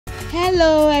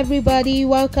Hello everybody,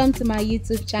 welcome to my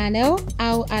YouTube channel.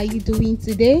 How are you doing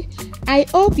today? I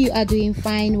hope you are doing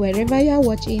fine wherever you are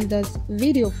watching this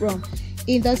video from.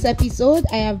 In this episode,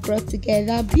 I have brought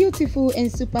together beautiful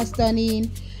and super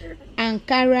stunning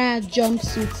Ankara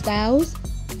jumpsuit styles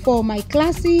for my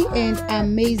classy and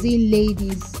amazing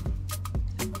ladies.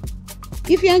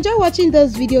 If you enjoy watching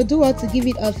this video, do well to give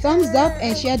it a thumbs up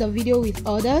and share the video with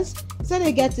others so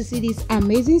they get to see these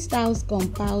amazing styles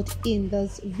compiled in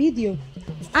this video.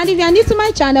 And if you are new to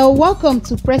my channel, welcome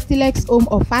to Prestilex Home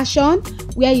of Fashion,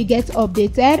 where you get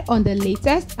updated on the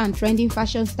latest and trending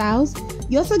fashion styles.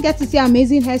 You also get to see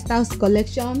amazing hairstyles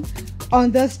collection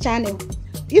on this channel.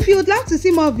 If you would like to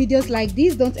see more videos like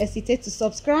this, don't hesitate to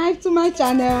subscribe to my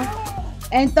channel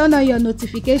and turn on your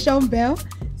notification bell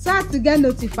so as to get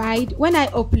notified when I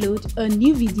upload a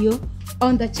new video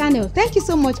on the channel. Thank you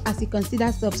so much as you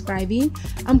consider subscribing.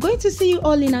 I'm going to see you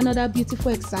all in another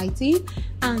beautiful, exciting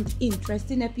and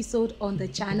interesting episode on the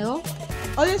channel.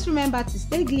 Always remember to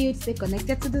stay glued, stay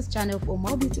connected to this channel for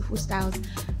more beautiful styles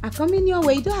are coming your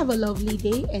way. Do have a lovely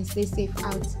day and stay safe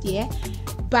out there.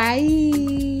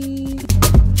 Bye.